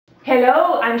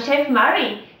Hello, I'm Chef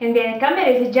Mari, and behind the camera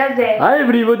is Joseph. Hi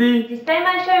everybody! This time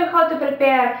I'll show you how to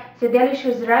prepare the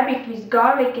delicious rabbit with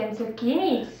garlic and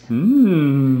zucchinis.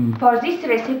 For this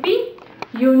recipe,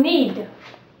 you need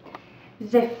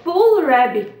the full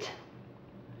rabbit.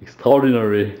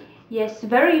 Extraordinary. Yes,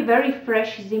 very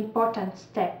fresh is the important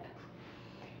step.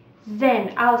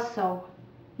 Then also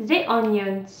the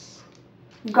onions,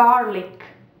 garlic,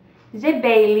 the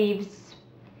bay leaves,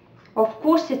 of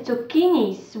course the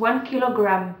zucchinis, 1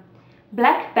 kilogram,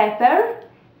 black pepper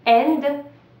and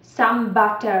some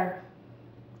butter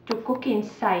to cook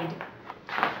inside.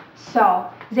 So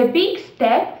the big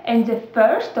step and the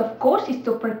first of course is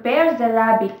to prepare the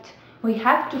rabbit. We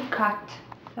have to cut.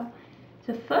 So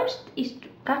the first is to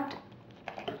cut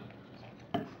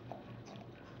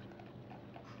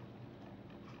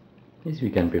This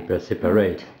we can prepare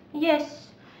separate. Yes,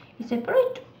 it's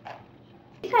separate.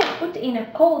 This I put in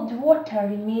a cold water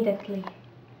immediately,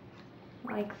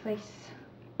 like this.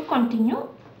 To continue,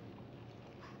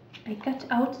 I cut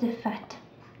out the fat.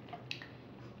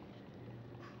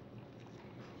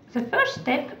 The first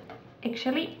step,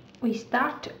 actually, we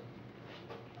start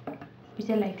with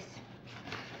the legs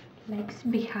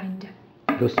behind.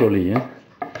 Go slowly, eh?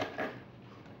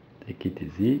 Take it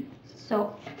easy.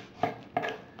 So,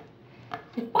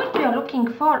 the point we are looking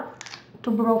for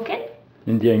to broken.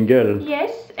 In the angle.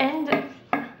 Yes, and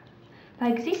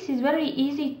like this is very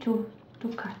easy to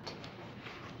cut.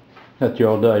 That you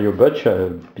order your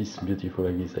butcher piece beautiful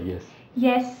like this, I guess.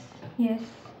 Yes.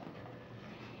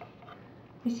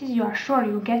 This is, you are sure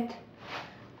you get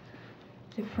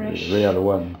the fresh The real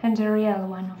one. and the real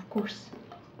one, of course.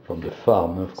 From the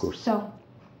farm, of course. So,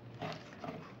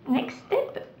 next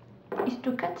step is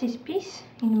to cut this piece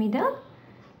in the middle,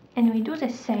 and we do the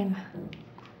same.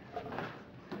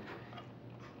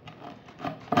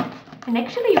 And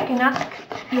actually you can ask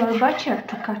your butcher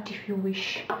to cut if you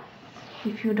wish,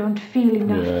 if you don't feel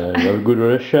enough. Yeah, you have a good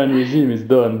relation with him, it's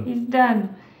done. It's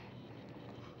done.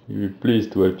 He will be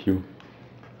pleased to help you.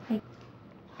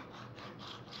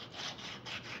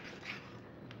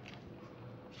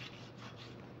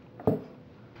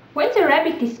 When the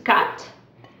rabbit is cut,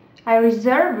 I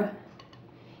reserve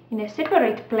in a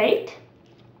separate plate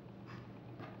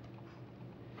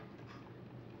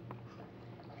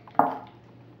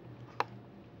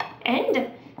and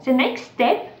the next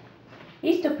step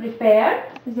is to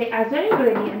prepare the other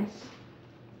ingredients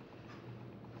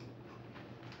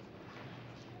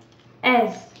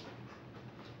as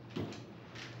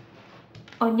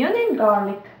onion and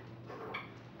garlic.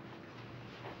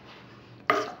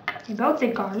 About the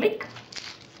garlic,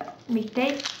 we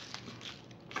take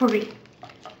three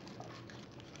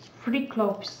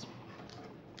cloves.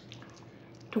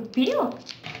 To peel,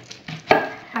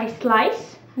 I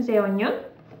slice the onion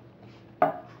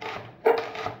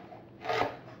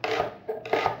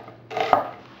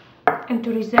and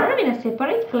to reserve in a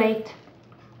separate plate.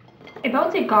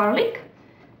 About the garlic,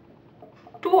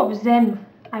 two of them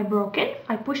I broken,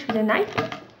 I push with a knife,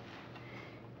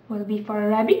 will be for a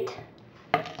rabbit,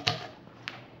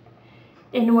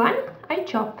 and one I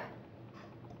chop.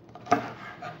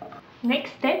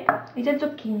 Next step is a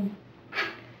zucchini.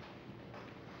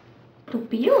 To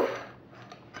peel,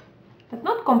 but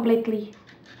not completely,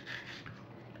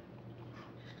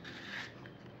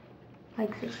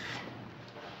 like this.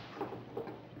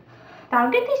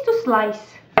 Target is to slice.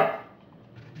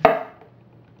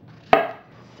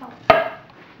 So,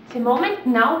 it's a moment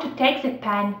now to take the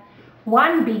pan,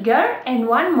 one bigger and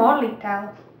one more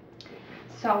little.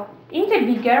 So, in the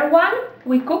bigger one,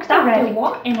 we cook the rabbit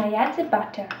and I add the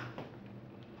butter.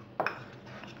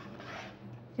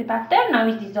 The butter now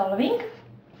is dissolving.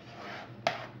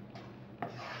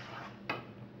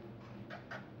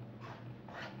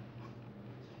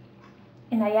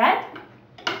 And I add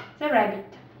the rabbit.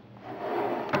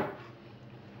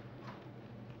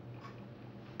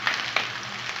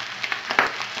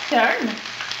 Turn.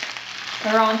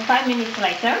 Around 5 minutes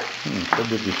later, So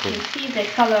beautiful. you see the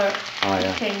color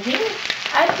changing.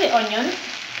 Add the onions.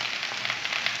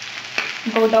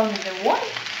 Go down in the water.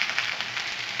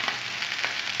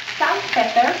 Salt,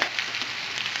 pepper.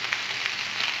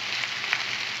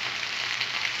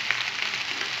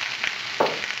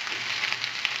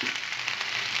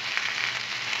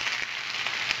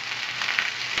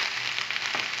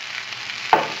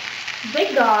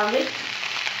 The garlic.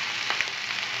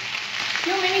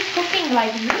 Few minutes cooking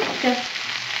like this.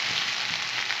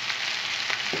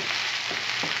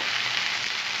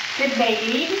 The bay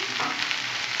leaves.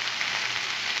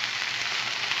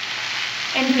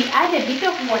 And we add a bit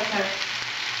of water.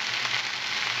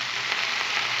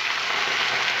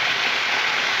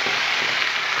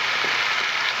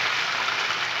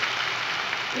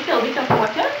 little bit of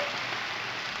water.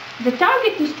 The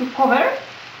target is to cover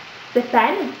the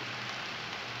pan,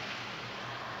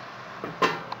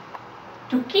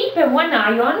 to keep one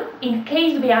eye on in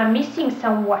case we are missing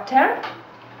some water,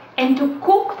 and to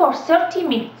cook for 30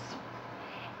 minutes.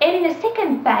 And in the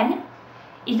second pan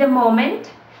is a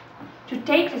moment to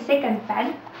take the second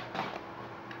pan,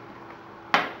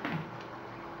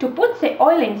 to put the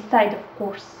oil inside, of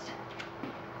course,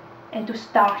 and to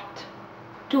start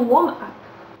to warm up.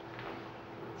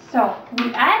 So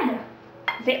we add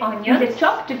the onions, the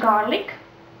chopped garlic,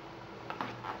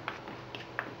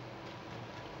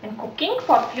 and cooking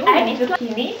for a few minutes.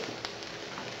 Zucchinis.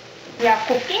 We are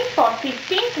cooking for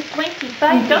 15 to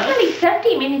 25 minutes. Totally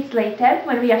 30 minutes later,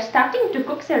 when we are starting to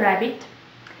cook the rabbit,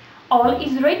 all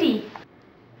is ready.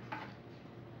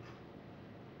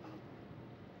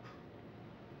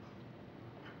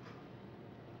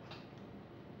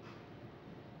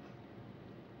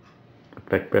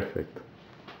 Like perfect.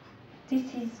 This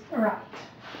is right.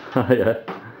 Yeah.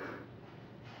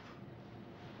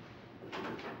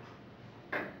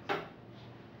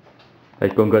 I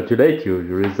congratulate you.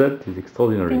 Your result is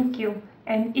extraordinary. Thank you.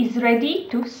 And is ready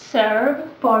to serve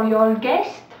for your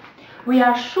guests. We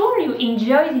are sure you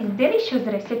enjoy this delicious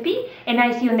recipe, and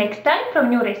I see you next time from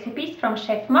new recipes from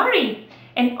Chef Marie.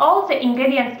 And all the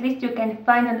ingredients list you can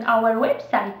find on our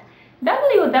website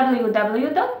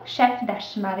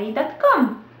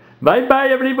www.chef-marie.com. Bye bye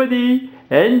everybody.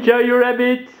 Enjoy your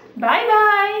rabbit. Bye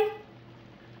bye.